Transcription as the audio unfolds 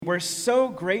We're so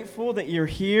grateful that you're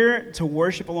here to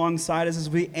worship alongside us as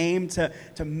we aim to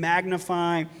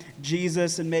magnify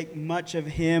Jesus and make much of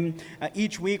Him.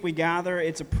 Each week we gather.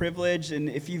 It's a privilege. And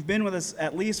if you've been with us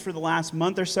at least for the last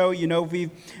month or so, you know we've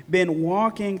been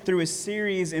walking through a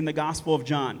series in the Gospel of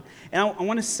John. And I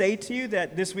want to say to you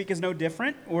that this week is no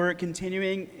different. We're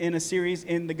continuing in a series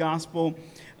in the Gospel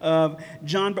of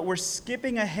John, but we're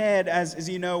skipping ahead. As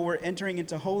you know, we're entering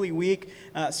into Holy Week.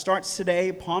 Starts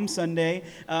today, Palm Sunday,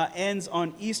 ends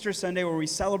on Easter Sunday, where we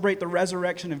celebrate the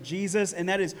resurrection of Jesus, and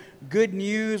that is good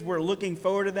news. We're looking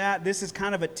forward to that. This is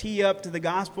kind of a tee up to the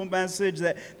gospel message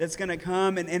that's going to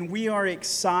come, and we are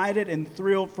excited and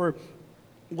thrilled for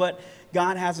what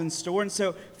God has in store. And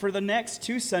so for the next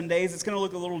 2 Sundays, it's going to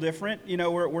look a little different. You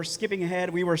know, we're skipping ahead.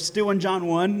 We were still in John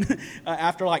 1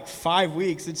 after like 5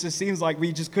 weeks. It just seems like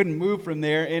we just couldn't move from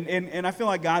there. And I feel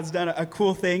like God's done a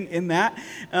cool thing in that.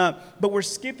 But we're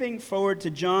skipping forward to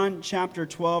John chapter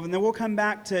 12, and then we'll come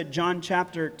back to John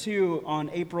chapter 2 on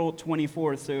April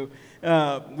 24th. So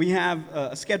we have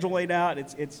a schedule laid out.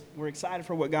 We're excited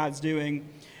for what God's doing.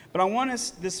 But I want us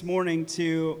this morning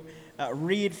to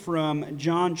read from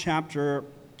John chapter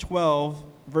 12,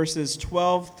 verses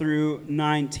 12 through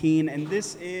 19. And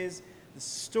this is the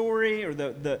story or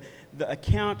the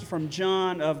account from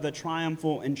John of the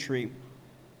triumphal entry.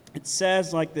 It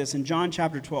says like this in John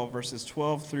chapter 12, verses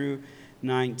 12 through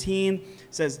 19. It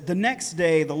says, "The next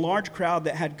day, the large crowd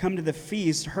that had come to the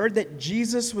feast heard that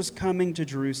Jesus was coming to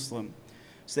Jerusalem.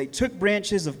 So they took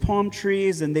branches of palm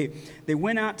trees and they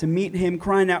went out to meet him,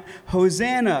 crying out,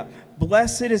 'Hosanna!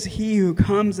 Blessed is he who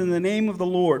comes in the name of the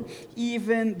Lord,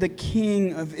 even the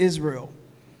King of Israel.'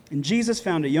 And Jesus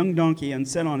found a young donkey and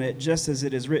sat on it, just as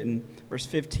it is written." Verse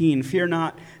 15, "Fear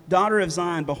not, daughter of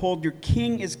Zion, behold, your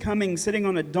king is coming, sitting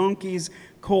on a donkey's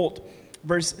colt."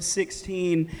 Verse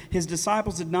 16, "His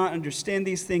disciples did not understand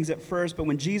these things at first, but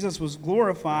when Jesus was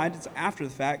glorified," it's after the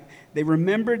fact, "they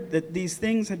remembered that these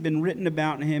things had been written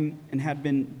about him and had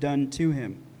been done to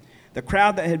him. The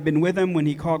crowd that had been with him when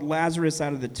he called Lazarus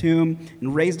out of the tomb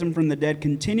and raised him from the dead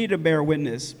continued to bear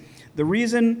witness. The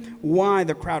reason why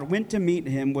the crowd went to meet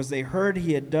him was they heard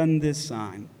he had done this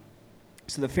sign.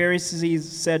 So the Pharisees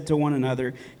said to one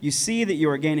another, 'You see that you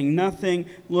are gaining nothing.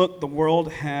 Look, the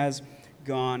world has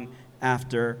gone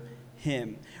after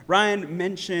him.'" Ryan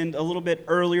mentioned a little bit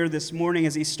earlier this morning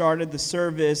as he started the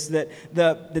service that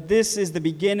this is the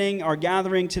beginning. Our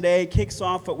gathering today kicks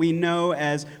off what we know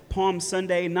as Palm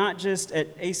Sunday, not just at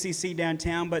ACC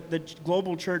Downtown, but the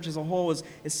global church as a whole is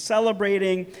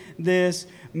celebrating this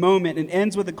moment, and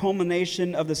ends with the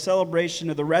culmination of the celebration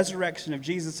of the resurrection of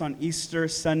Jesus on Easter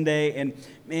Sunday. And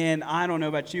man, I don't know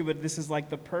about you, but this is like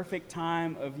the perfect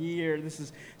time of year.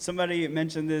 Somebody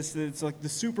mentioned this, it's like the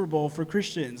Super Bowl for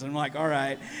Christians. And I'm like, all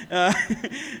right,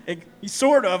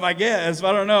 sort of, I guess.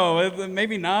 I don't know,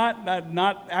 maybe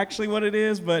not actually what it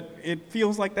is, but it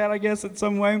feels like that, I guess, in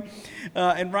some way.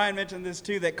 And Brian mentioned this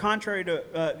too, that contrary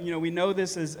to, we know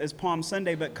this as Palm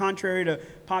Sunday, but contrary to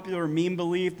popular meme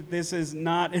belief that this is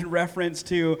not in reference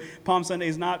to Palm Sunday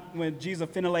is not when Jesus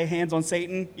finna lay hands on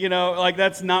Satan, like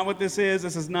that's not what this is.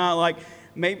 This is not like,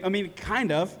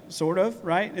 kind of, sort of,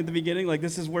 right? At the beginning, like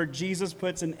this is where Jesus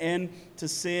puts an end to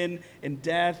sin and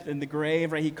death and the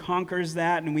grave, right? He conquers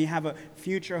that, and we have a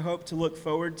future hope to look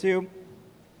forward to.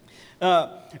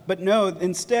 But no,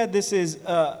 instead, this is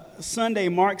Sunday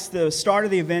marks the start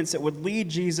of the events that would lead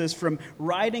Jesus from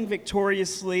riding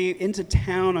victoriously into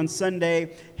town on Sunday,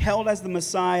 hailed as the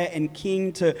Messiah and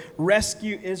King to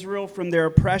rescue Israel from their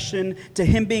oppression, to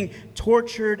him being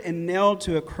tortured and nailed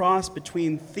to a cross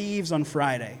between thieves on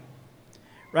Friday.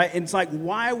 Right? And it's like,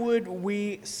 why would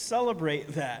we celebrate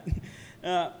that?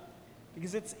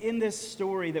 Because it's in this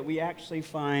story that we actually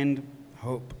find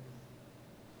hope.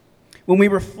 When we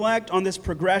reflect on this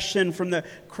progression from the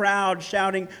crowd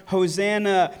shouting,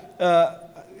 "Hosanna,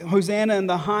 Hosanna in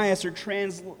the highest," or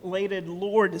translated,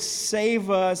 "Lord, save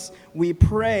us, we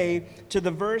pray," to the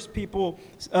very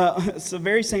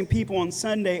same people on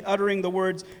Sunday uttering the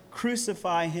words,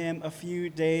 "Crucify him," a few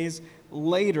days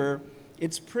later,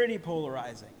 it's pretty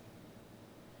polarizing.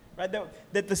 Right?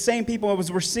 That the same people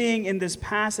as we're seeing in this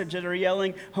passage that are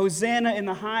yelling, "Hosanna in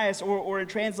the highest," or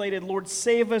translated, "Lord,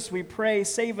 save us, we pray,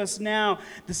 save us now,"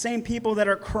 the same people that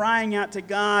are crying out to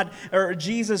God, or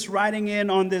Jesus riding in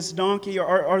on this donkey,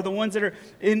 are the ones that are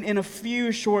in a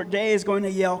few short days going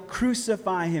to yell,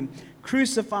 "Crucify him,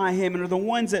 crucify him," and are the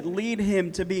ones that lead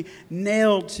him to be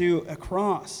nailed to a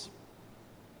cross.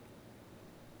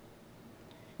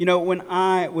 When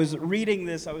I was reading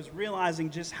this, I was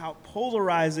realizing just how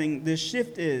polarizing this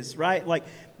shift is, right? Like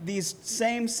the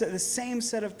same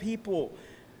set of people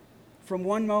from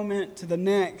one moment to the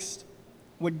next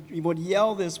would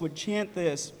yell this, would chant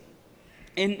this.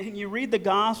 And you read the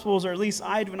Gospels, or at least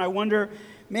I do, and I wonder,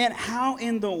 man, how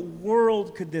in the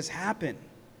world could this happen?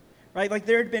 Right? Like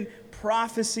there had been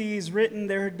prophecies written,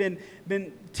 there had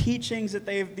been teachings that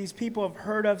these people have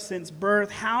heard of since birth.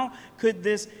 How could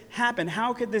this happen?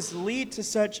 How could this lead to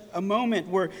such a moment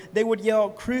where they would yell,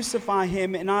 "Crucify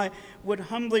him"? And I would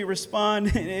humbly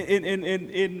respond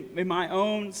in my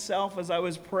own self as I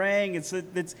was praying.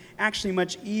 It's actually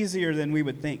much easier than we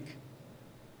would think.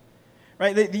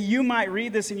 Right? You might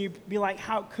read this and you'd be like,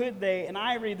 how could they? And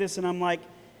I read this and I'm like,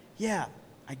 yeah,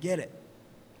 I get it.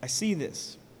 I see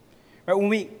this. Right, when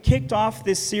we kicked off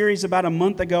this series about a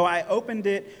month ago, I opened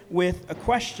it with a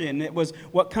question. It was,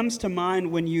 what comes to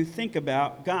mind when you think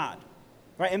about God?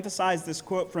 Right, I emphasized this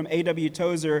quote from A.W.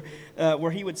 Tozer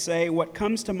where he would say, what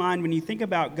comes to mind when you think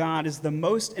about God is the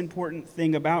most important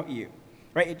thing about you.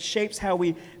 Right, it shapes how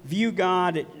we view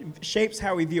God, it shapes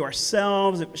how we view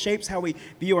ourselves, it shapes how we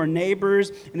view our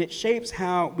neighbors, and it shapes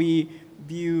how we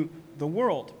view the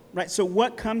world. Right, so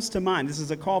what comes to mind? This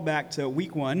is a callback to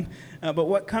week one, but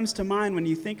what comes to mind when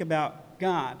you think about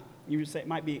God? You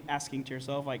might be asking to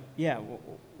yourself, like, yeah,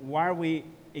 why are we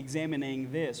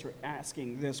examining this or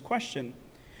asking this question?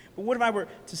 But what if I were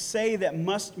to say that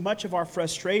much of our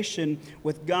frustration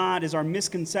with God is our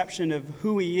misconception of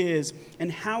who He is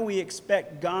and how we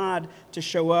expect God to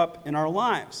show up in our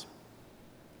lives?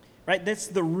 Right? That's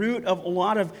the root of a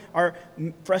lot of our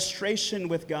frustration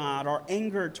with God, our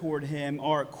anger toward Him,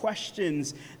 our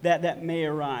questions that may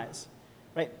arise.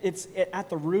 Right? It's at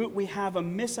the root we have a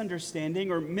misunderstanding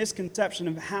or misconception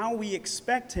of how we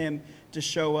expect Him to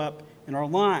show up in our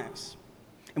lives.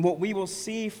 And what we will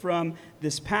see from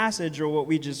this passage, or what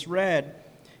we just read,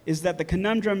 is that the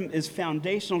conundrum is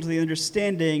foundational to the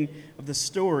understanding of the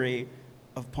story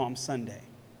of Palm Sunday.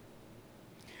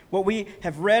 What we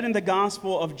have read in the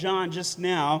Gospel of John just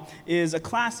now is a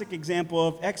classic example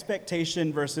of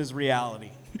expectation versus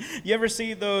reality. You ever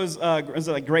see those, is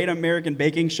it like Great American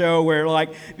Baking Show, where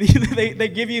like they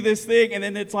give you this thing and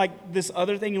then it's like this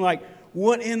other thing, you're like,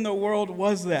 what in the world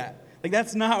was that? Like,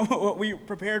 that's not what we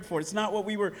prepared for. It's not what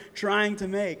we were trying to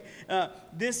make.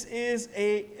 This is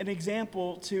an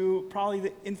example to probably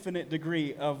the infinite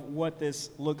degree of what this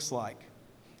looks like.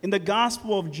 In the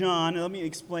Gospel of John, let me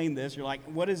explain this. You're like,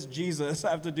 what does Jesus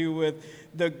have to do with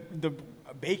the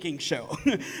baking show?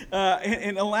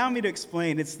 And allow me to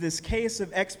explain. It's this case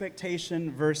of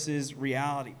expectation versus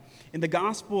reality. In the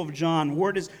Gospel of John,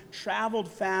 word has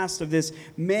traveled fast of this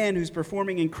man who's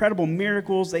performing incredible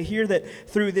miracles. They hear that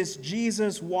through this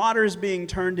Jesus, water is being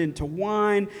turned into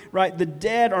wine, right? The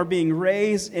dead are being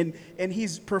raised, and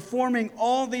he's performing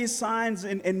all these signs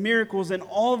and miracles, and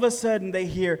all of a sudden they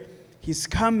hear, he's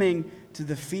coming to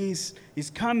the feast. He's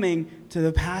coming to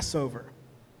the Passover.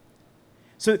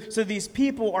 So these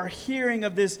people are hearing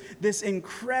of this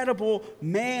incredible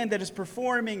man that is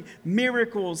performing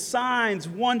miracles, signs,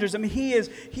 wonders. I mean, he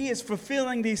is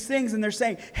fulfilling these things, and they're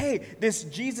saying, hey, this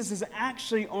Jesus is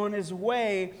actually on his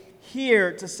way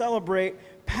here to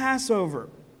celebrate Passover.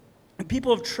 And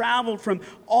people have traveled from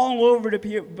all over to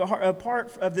be a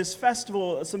part of this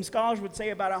festival. Some scholars would say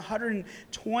about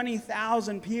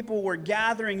 120,000 people were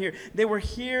gathering here. They were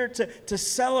here to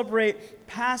celebrate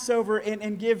Passover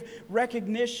and give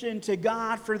recognition to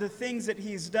God for the things that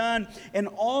He's done. And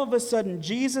all of a sudden,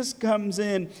 Jesus comes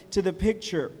in to the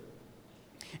picture.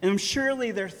 And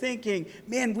surely they're thinking,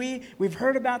 man, we've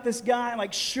heard about this guy.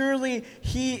 Like, surely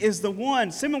he is the one.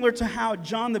 Similar to how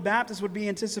John the Baptist would be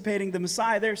anticipating the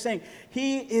Messiah. They're saying,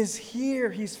 he is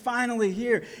here. He's finally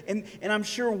here. And I'm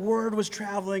sure word was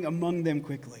traveling among them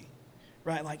quickly.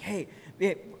 Right? Like, hey,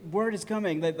 word is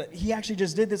coming. That he actually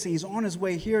just did this, and he's on his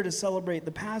way here to celebrate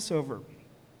the Passover.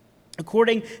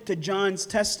 According to John's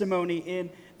testimony in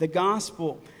the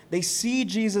gospel, they see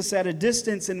Jesus at a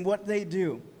distance, and what they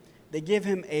do, they give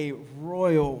him a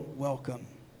royal welcome.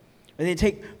 They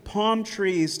take palm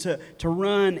trees to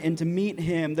run and to meet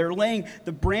him. They're laying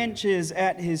the branches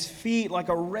at his feet like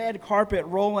a red carpet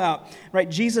rollout. Right?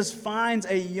 Jesus finds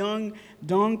a young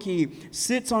donkey,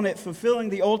 sits on it, fulfilling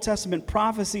the Old Testament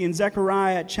prophecy in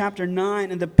Zechariah chapter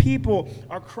 9. And the people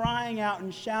are crying out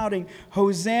and shouting,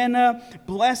 Hosanna,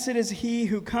 blessed is he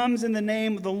who comes in the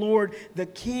name of the Lord, the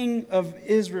King of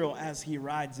Israel, as he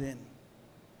rides in.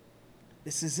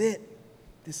 This is it.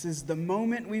 This is the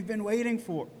moment we've been waiting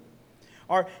for.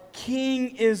 Our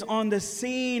King is on the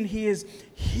scene. He is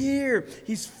here.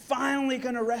 He's finally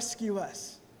going to rescue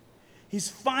us. He's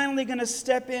finally going to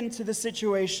step into the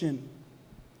situation.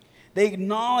 They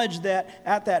acknowledge that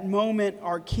at that moment,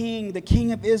 our King, the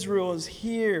King of Israel, is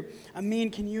here. I mean,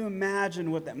 can you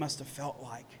imagine what that must have felt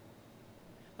like?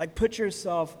 Like, put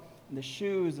yourself in the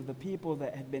shoes of the people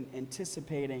that had been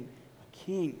anticipating a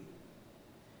king.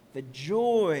 The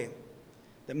joy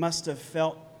that they must have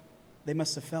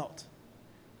felt.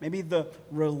 Maybe the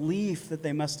relief that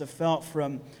they must have felt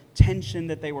from tension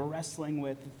that they were wrestling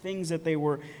with, the things that they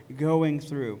were going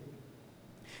through.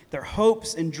 Their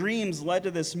hopes and dreams led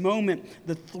to this moment,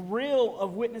 the thrill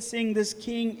of witnessing this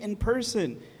king in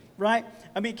person, right?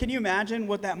 I mean, can you imagine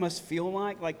what that must feel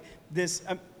like? Like this,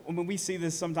 when we see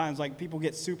this sometimes, like people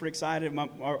get super excited.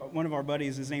 One of our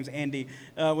buddies, his name's Andy,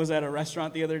 was at a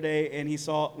restaurant the other day, and he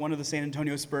saw one of the San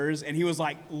Antonio Spurs, and he was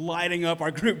like lighting up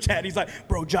our group chat. He's like,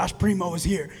 bro, Josh Primo is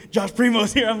here. Josh Primo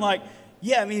is here. I'm like,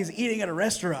 yeah, I mean, he's eating at a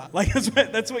restaurant. Like,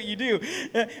 that's what you do.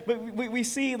 But we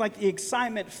see, like, the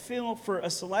excitement feel for a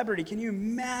celebrity. Can you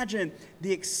imagine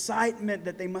the excitement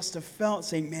that they must have felt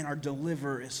saying, man, our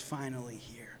deliverer is finally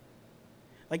here?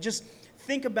 Like, just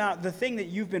think about the thing that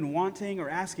you've been wanting or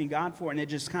asking God for, and it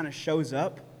just kind of shows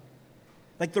up.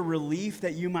 Like, the relief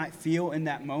that you might feel in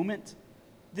that moment.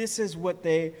 This is what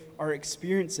they are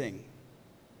experiencing.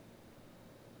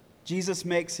 Jesus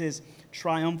makes his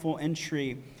triumphal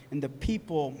entry, and the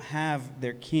people have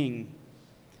their king.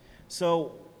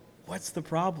 So, what's the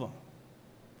problem?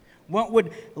 What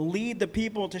would lead the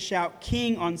people to shout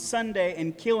king on Sunday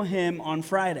and kill him on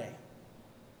Friday?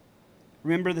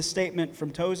 Remember the statement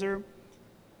from Tozer?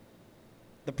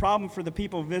 The problem for the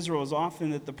people of Israel is often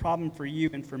that the problem for you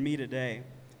and for me today.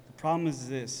 The problem is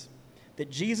this,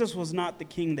 that Jesus was not the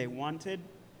king they wanted,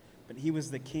 but he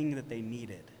was the king that they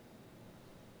needed.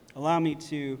 Allow me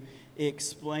to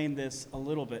explain this a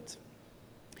little bit.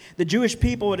 The Jewish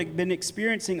people had been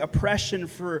experiencing oppression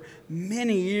for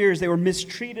many years. They were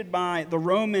mistreated by the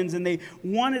Romans, and they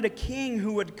wanted a king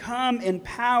who would come in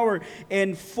power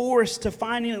and force to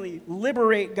finally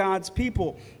liberate God's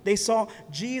people. They saw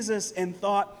Jesus and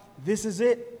thought, this is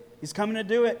it. He's coming to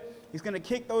do it. He's going to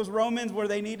kick those Romans where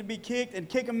they need to be kicked and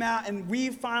kick them out, and we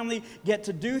finally get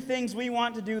to do things we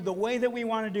want to do the way that we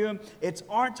want to do them. It's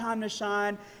our time to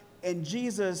shine, and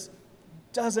Jesus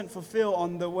doesn't fulfill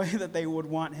on the way that they would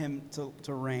want him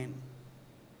to reign.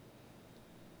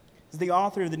 As the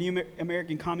author of the New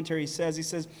American Commentary says, he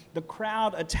says, the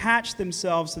crowd attached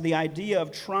themselves to the idea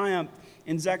of triumph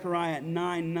in Zechariah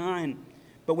 9:9.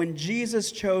 But when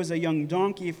Jesus chose a young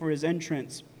donkey for his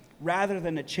entrance, rather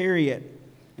than a chariot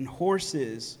and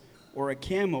horses or a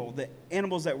camel, the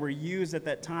animals that were used at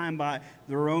that time by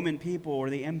the Roman people or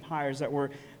the empires that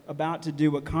were about to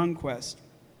do a conquest,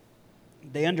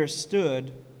 they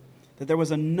understood that there was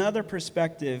another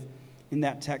perspective in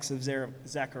that text of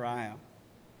Zechariah.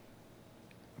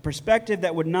 A perspective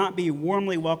that would not be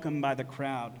warmly welcomed by the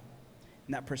crowd.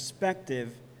 And that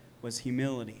perspective was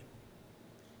humility.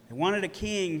 They wanted a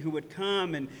king who would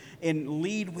come and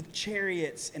lead with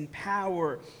chariots and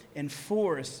power and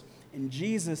force. And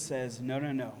Jesus says,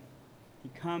 no. He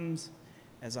comes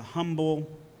as a humble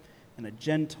and a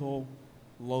gentle,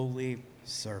 lowly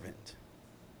servant.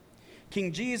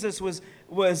 King Jesus was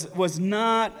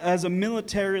not as a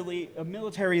military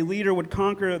leader would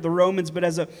conquer the Romans, but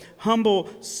as a humble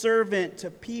servant to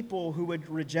people who would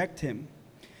reject him.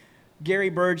 Gary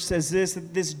Burge says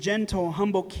that this gentle,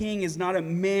 humble king is not a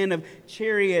man of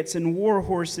chariots and war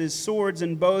horses, swords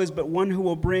and bows, but one who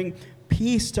will bring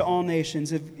peace to all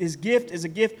nations. His gift is a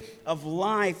gift of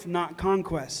life, not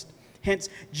conquest. Hence,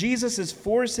 Jesus is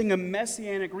forcing a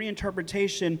messianic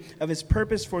reinterpretation of his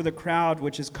purpose for the crowd,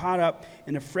 which is caught up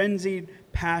in a frenzied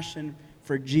passion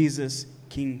for Jesus'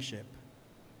 kingship.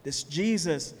 This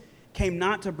Jesus came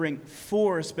not to bring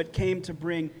force, but came to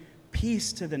bring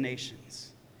peace to the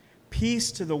nations,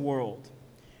 peace to the world,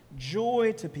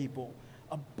 joy to people,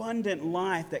 abundant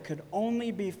life that could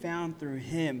only be found through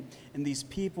him. And these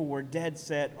people were dead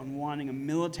set on wanting a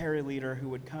military leader who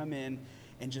would come in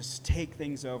and just take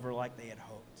things over like they had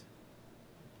hoped.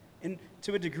 And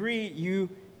to a degree, you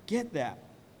get that.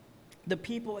 The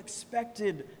people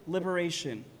expected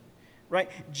liberation,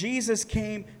 right? Jesus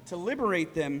came to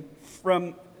liberate them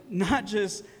from not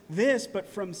just this, but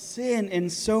from sin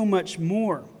and so much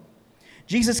more.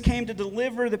 Jesus came to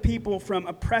deliver the people from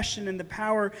oppression and the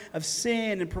power of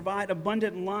sin and provide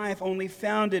abundant life only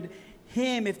found in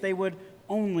him if they would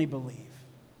only believe.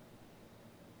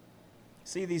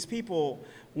 See, these people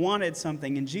wanted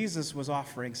something, and Jesus was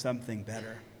offering something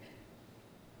better.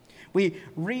 We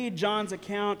read John's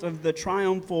account of the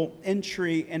triumphal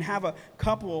entry and have a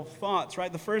couple of thoughts, right?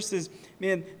 The first is,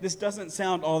 man, this doesn't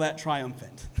sound all that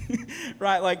triumphant,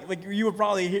 right? Like you would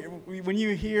probably hear, when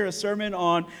you hear a sermon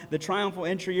on the triumphal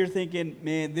entry, you're thinking,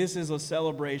 man, this is a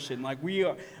celebration. Like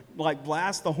like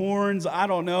blast the horns. I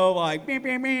don't know, like, beep,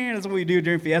 beep, beep. That's what we do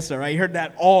during Fiesta, right? You heard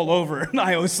that all over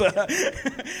Niosa.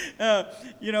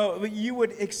 You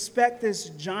would expect this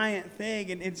giant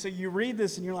thing. And so you read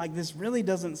this and you're like, this really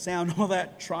doesn't sound all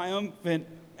that triumphant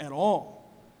at all.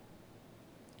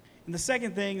 And the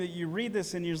second thing that you read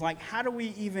this and you're like, how do we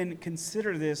even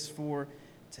consider this for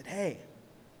today?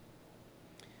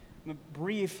 A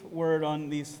brief word on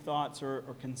these thoughts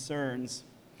or concerns.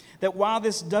 That while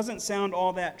this doesn't sound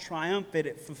all that triumphant,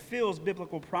 it fulfills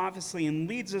biblical prophecy and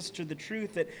leads us to the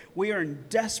truth that we are in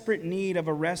desperate need of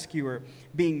a rescuer,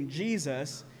 being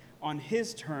Jesus, on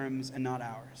his terms and not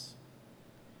ours.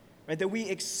 Right? That we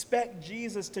expect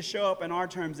Jesus to show up in our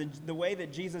terms, and the way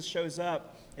that Jesus shows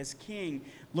up as king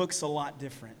looks a lot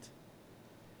different.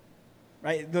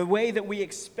 Right? The way that we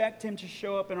expect him to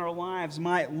show up in our lives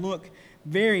might look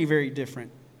very, very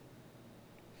different.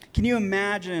 Can you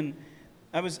imagine,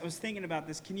 I was thinking about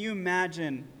this, can you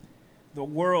imagine the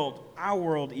world, our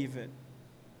world even,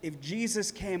 if Jesus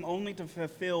came only to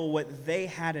fulfill what they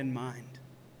had in mind?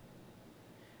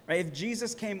 Right? If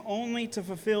Jesus came only to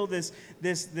fulfill this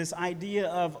idea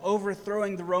of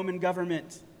overthrowing the Roman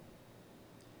government,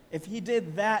 if he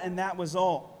did that and that was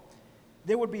all,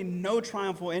 there would be no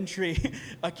triumphal entry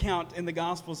account in the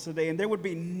Gospels today, and there would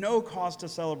be no cause to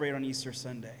celebrate on Easter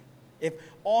Sunday. If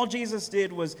all Jesus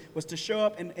did was to show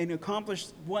up and accomplish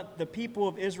what the people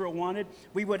of Israel wanted,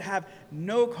 we would have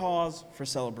no cause for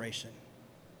celebration.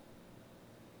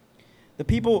 The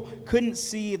people couldn't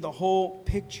see the whole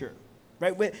picture.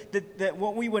 Right? That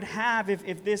what we would have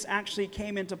if this actually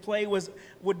came into play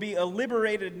would be a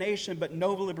liberated nation, but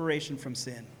no liberation from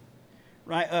sin.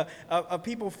 Right? A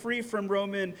people free from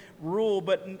Roman rule,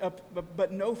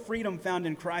 but no freedom found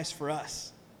in Christ for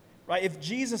us. Right? If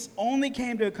Jesus only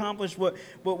came to accomplish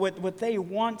what they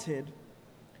wanted,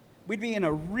 we'd be in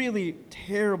a really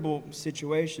terrible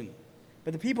situation.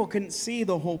 But the people couldn't see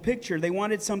the whole picture. They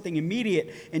wanted something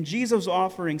immediate, and Jesus was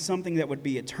offering something that would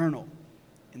be eternal,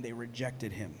 and they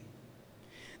rejected him.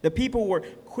 The people were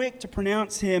quick to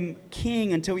pronounce him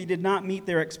king until he did not meet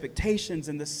their expectations,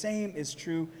 and the same is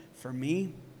true for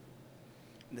me.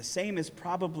 And the same is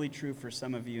probably true for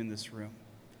some of you in this room.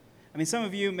 I mean, some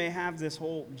of you may have this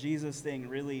whole Jesus thing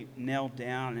really nailed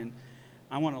down, and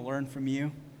I want to learn from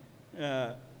you.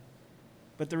 But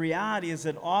the reality is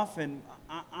that often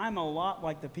I'm a lot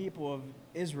like the people of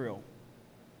Israel,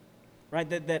 right?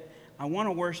 That I want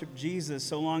to worship Jesus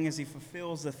so long as he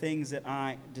fulfills the things that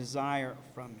I desire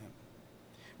from him.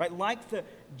 Right? Like the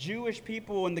Jewish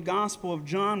people in the Gospel of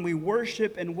John, we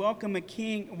worship and welcome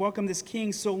this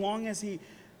king so long as he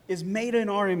is made in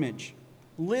our image,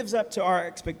 lives up to our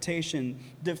expectation,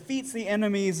 defeats the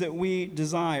enemies that we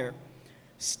desire.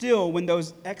 Still, when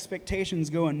those expectations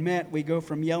go unmet, we go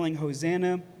from yelling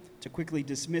Hosanna to quickly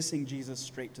dismissing Jesus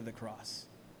straight to the cross.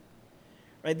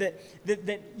 Right?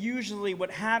 That usually what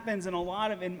happens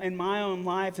in my own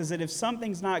life is that if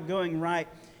something's not going right,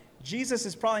 Jesus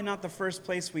is probably not the first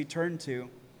place we turn to.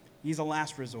 He's a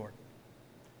last resort.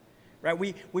 Right?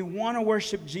 We want to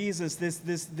worship Jesus,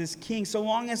 this king, so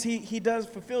long as he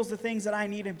fulfills the things that I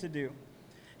need him to do.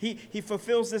 He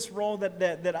fulfills this role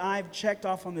that I've checked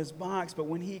off on this box, but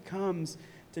when he comes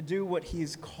to do what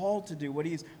he's called to do, what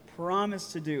he's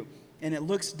promised to do, and it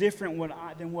looks different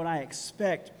than what I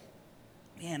expect,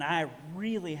 man, I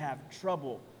really have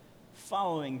trouble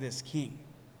following this king.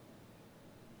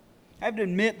 I have to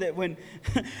admit that when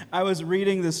I was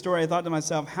reading this story, I thought to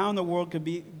myself, how in the world could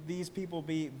these people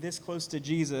be this close to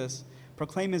Jesus,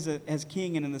 proclaim as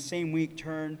king, and in the same week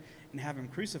turn and have him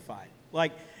crucified?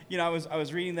 Like, I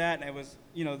was reading that, and it was,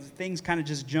 things kind of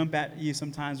just jump at you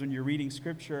sometimes when you're reading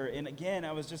scripture. And again,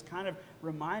 I was just kind of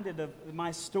reminded of my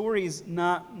story's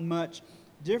not much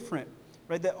different.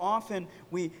 Right, that often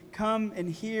we come and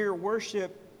hear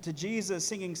worship to Jesus,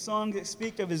 singing songs that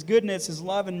speak of his goodness, his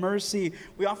love and mercy.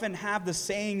 We often have the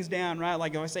sayings down, right?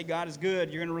 Like if I say God is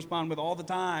good, you're going to respond with all the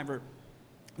time. Or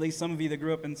at least some of you that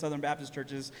grew up in Southern Baptist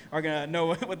churches are going to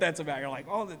know what that's about. You're like,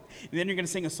 and then you're going to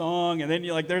sing a song, and then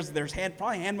you're like, there's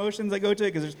probably hand motions that go to it,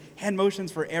 because there's hand motions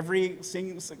for every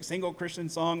single Christian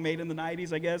song made in the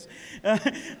 90s, I guess.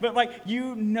 But like,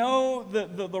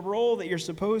 the role that you're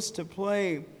supposed to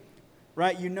play.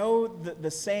 Right,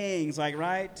 the sayings, like,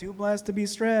 right, too blessed to be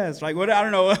stressed. Like, I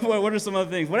don't know, what are some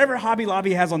other things? Whatever Hobby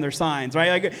Lobby has on their signs,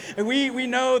 right? Like, we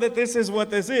know that this is what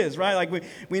this is, right? Like,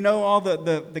 we know all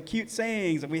the cute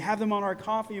sayings, and we have them on our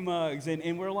coffee mugs,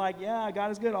 and we're like, yeah,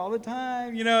 God is good all the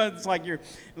time. It's like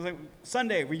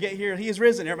Sunday, we get here, he is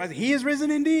risen. Everybody's like, he is risen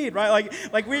indeed, right?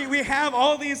 Like we have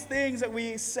all these things that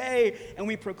we say and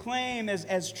we proclaim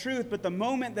as truth, but the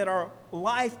moment that our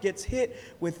life gets hit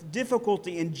with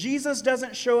difficulty and Jesus Jesus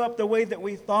doesn't show up the way that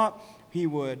we thought he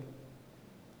would,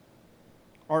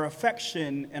 our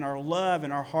affection and our love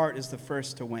and our heart is the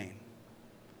first to wane.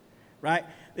 Right?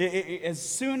 As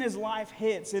soon as life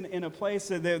hits in a place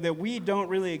that we don't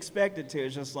really expect it to,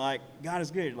 it's just like, God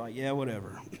is good. You're like, yeah,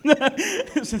 whatever.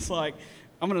 It's just like,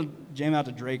 I'm going to jam out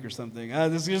to Drake or something.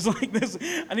 This is just like this.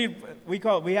 We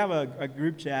have a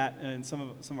group chat and some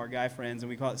of our guy friends, and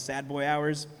we call it Sad Boy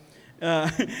Hours.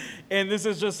 And this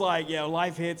is just like,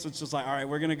 life hits. It's just like, all right,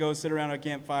 we're going to go sit around a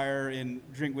campfire and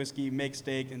drink whiskey, make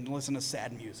steak, and listen to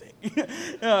sad music.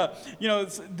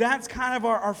 That's kind of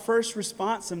our first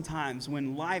response sometimes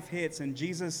when life hits and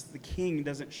Jesus the King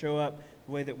doesn't show up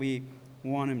the way that we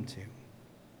want him to.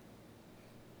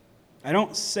 I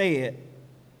don't say it,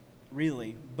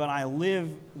 really, but I live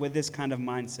with this kind of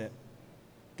mindset.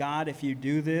 God, if you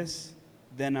do this,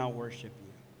 then I'll worship you.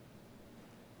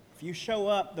 If you show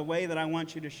up the way that I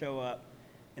want you to show up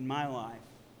in my life,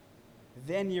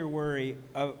 then you're worthy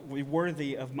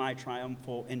of my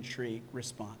triumphal entry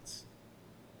response.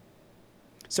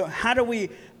 So how do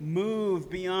we move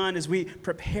beyond as we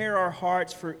prepare our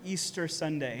hearts for Easter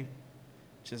Sunday,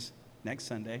 which is next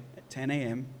Sunday at 10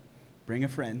 a.m. Bring a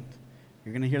friend.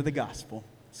 You're going to hear the gospel.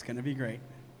 It's going to be great.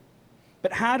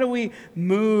 But how do we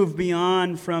move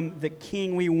beyond from the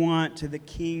king we want to the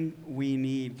king we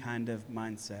need kind of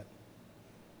mindset?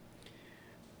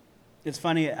 It's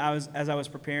funny, as I was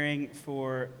preparing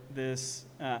for this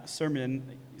sermon,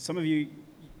 some of you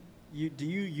do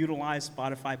you utilize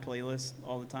Spotify playlists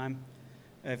all the time?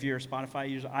 If you're a Spotify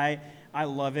user, I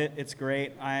love it. It's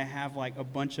great. I have like a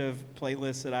bunch of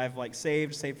playlists that I've like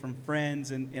saved from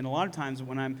friends, and a lot of times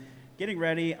when I'm getting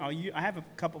ready, I have a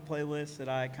couple playlists that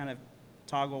I kind of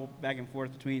toggle back and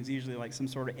forth between. It's usually like some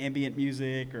sort of ambient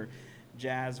music or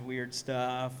jazz weird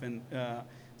stuff, and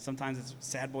sometimes it's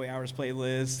Sad Boy Hours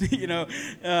playlist,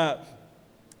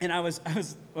 and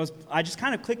I just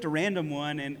kind of clicked a random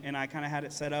one, and I kind of had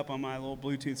it set up on my little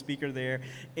Bluetooth speaker there,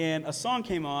 and a song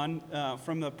came on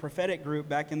from the prophetic group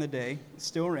back in the day,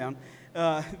 still around,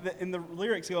 and the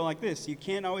lyrics go like this: you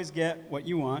can't always get what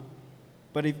you want,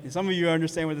 but if some of you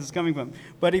understand where this is coming from,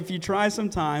 but if you try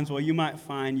sometimes, well, you might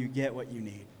find you get what you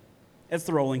need. It's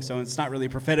the Rolling Stones. It's not really a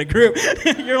prophetic group.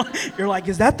 You're like,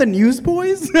 is that the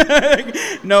Newsboys?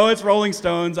 No, it's Rolling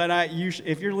Stones. And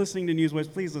if you're listening to Newsboys,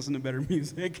 please listen to better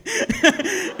music.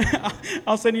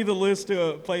 I'll send you the list to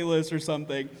a playlist or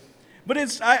something. But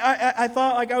I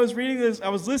thought, like, I was reading this, I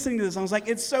was listening to this, I was like,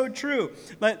 it's so true.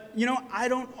 But, I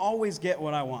don't always get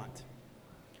what I want.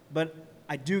 But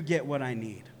I do get what I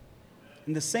need.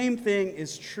 And the same thing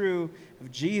is true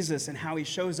of Jesus and how he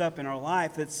shows up in our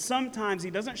life, that sometimes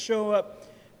he doesn't show up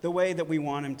the way that we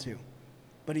want him to,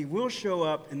 but he will show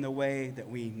up in the way that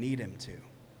we need him to.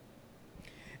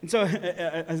 And so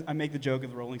I make the joke of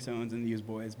the Rolling Stones and the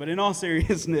Newsboys, but in all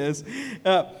seriousness,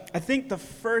 I think the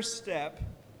first step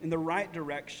in the right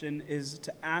direction is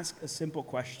to ask a simple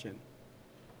question.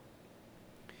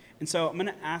 And so I'm going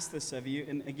to ask this of you,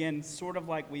 and again, sort of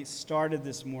like we started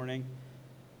this morning,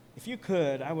 if you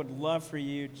could, I would love for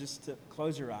you just to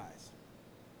close your eyes.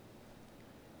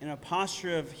 In a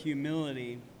posture of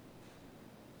humility,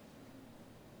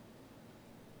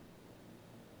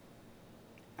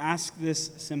 ask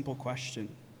this simple question.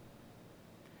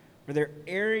 Are there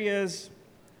areas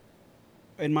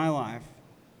in my life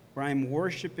where I'm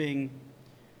worshiping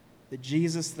the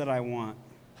Jesus that I want,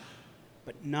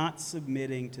 but not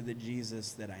submitting to the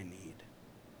Jesus that I need?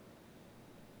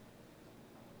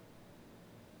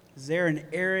 Is there an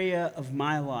area of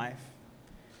my life,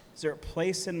 is there a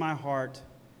place in my heart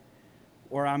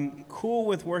where I'm cool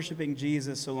with worshiping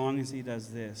Jesus so long as he does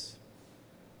this,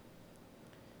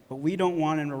 but we don't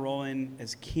want him to roll in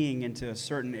as king into a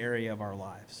certain area of our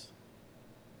lives?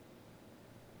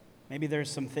 Maybe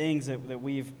there's some things that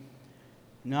we've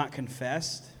not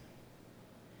confessed.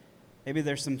 Maybe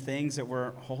there's some things that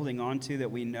we're holding on to that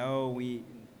we know we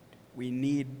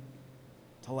need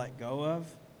to let go of.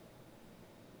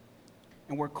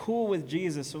 And we're cool with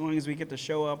Jesus so long as we get to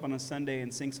show up on a Sunday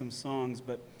and sing some songs.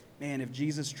 But man, if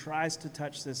Jesus tries to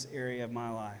touch this area of my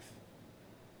life,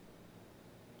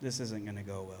 this isn't going to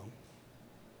go well.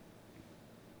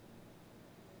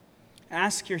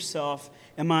 Ask yourself,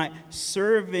 am I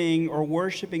serving or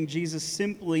worshiping Jesus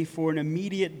simply for an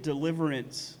immediate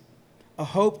deliverance? A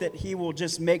hope that he will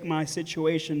just make my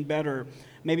situation better,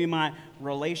 maybe my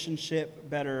relationship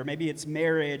better, maybe it's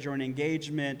marriage or an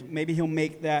engagement, maybe he'll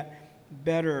make that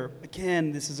better.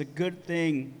 Again, this is a good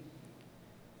thing.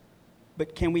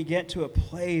 But can we get to a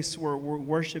place where we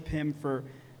worship him for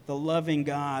the loving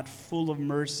God, full of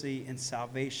mercy and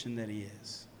salvation that he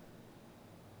is?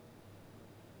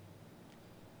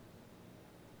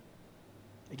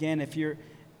 Again, if you're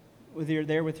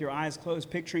there with your eyes closed,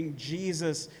 picturing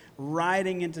Jesus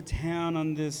riding into town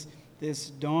on this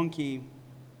donkey,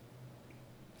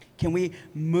 can we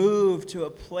move to a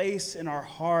place in our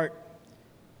heart,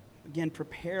 again,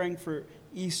 preparing for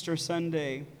Easter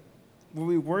Sunday, where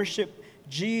we worship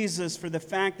Jesus for the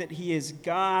fact that he is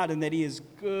God and that he is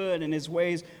good and his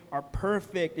ways are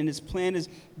perfect and his plan is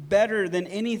better than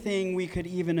anything we could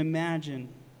even imagine?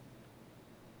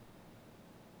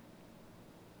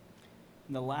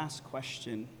 And the last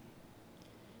question,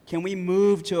 can we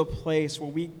move to a place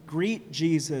where we greet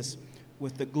Jesus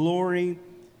with the glory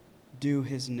due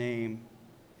his name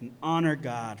and honor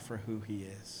God for who he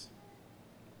is?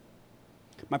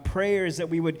 My prayer is that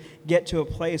we would get to a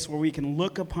place where we can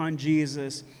look upon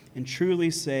Jesus and truly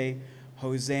say,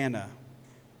 Hosanna,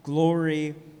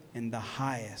 glory in the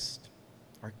highest.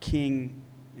 Our King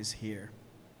is here.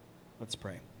 Let's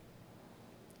pray.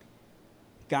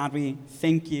 God, we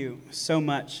thank you so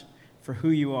much for who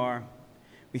you are.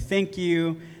 We thank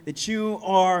you that you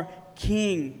are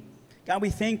King. God, we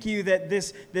thank you that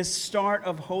this start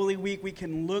of Holy Week, we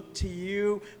can look to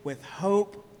you with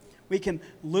hope. We can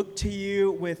look to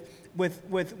you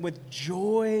with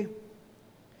joy.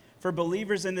 For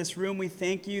believers in this room, we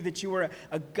thank you that you are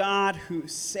a God who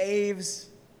saves.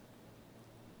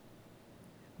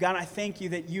 God, I thank you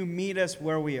that you meet us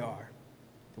where we are.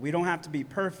 We don't have to be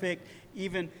perfect.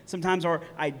 Even sometimes our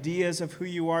ideas of who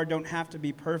you are don't have to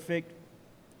be perfect.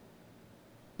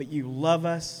 But you love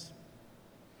us.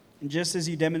 And just as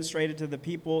you demonstrated to the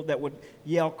people that would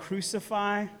yell,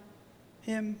 crucify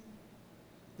him,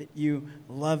 that you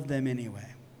love them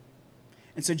anyway.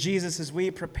 And so, Jesus, as we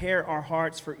prepare our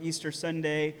hearts for Easter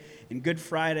Sunday and Good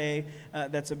Friday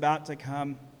that's about to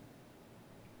come,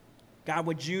 God,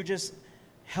 would you just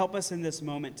help us in this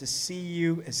moment to see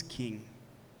you as King,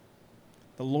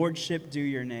 the lordship due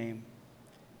your name,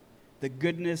 the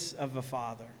goodness of a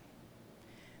Father,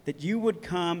 that you would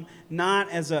come not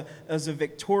as a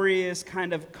victorious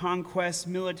kind of conquest,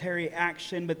 military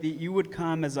action, but that you would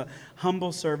come as a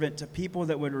humble servant to people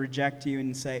that would reject you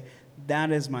and say,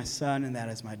 that is my son and that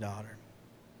is my daughter.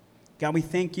 God, we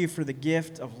thank you for the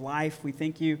gift of life. We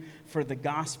thank you for the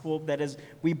gospel, that as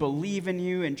we believe in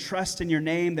you and trust in your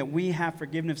name, that we have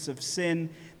forgiveness of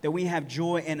sin, that we have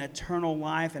joy and eternal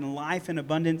life and life in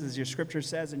abundance, as your scripture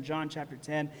says in John chapter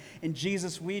 10. And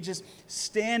Jesus, we just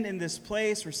stand in this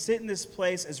place or sit in this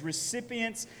place as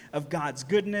recipients of God's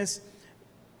goodness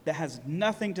that has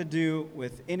nothing to do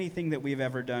with anything that we've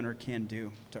ever done or can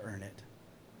do to earn it.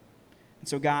 And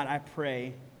so, God, I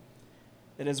pray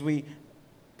that as we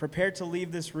prepare to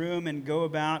leave this room and go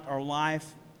about our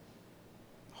life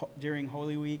during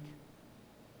Holy Week,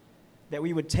 that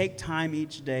we would take time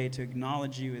each day to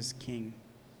acknowledge you as King,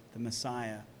 the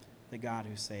Messiah, the God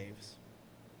who saves.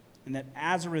 And that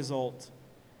as a result,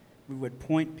 we would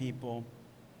point people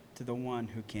to the one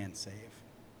who can save,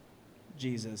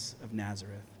 Jesus of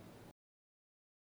Nazareth.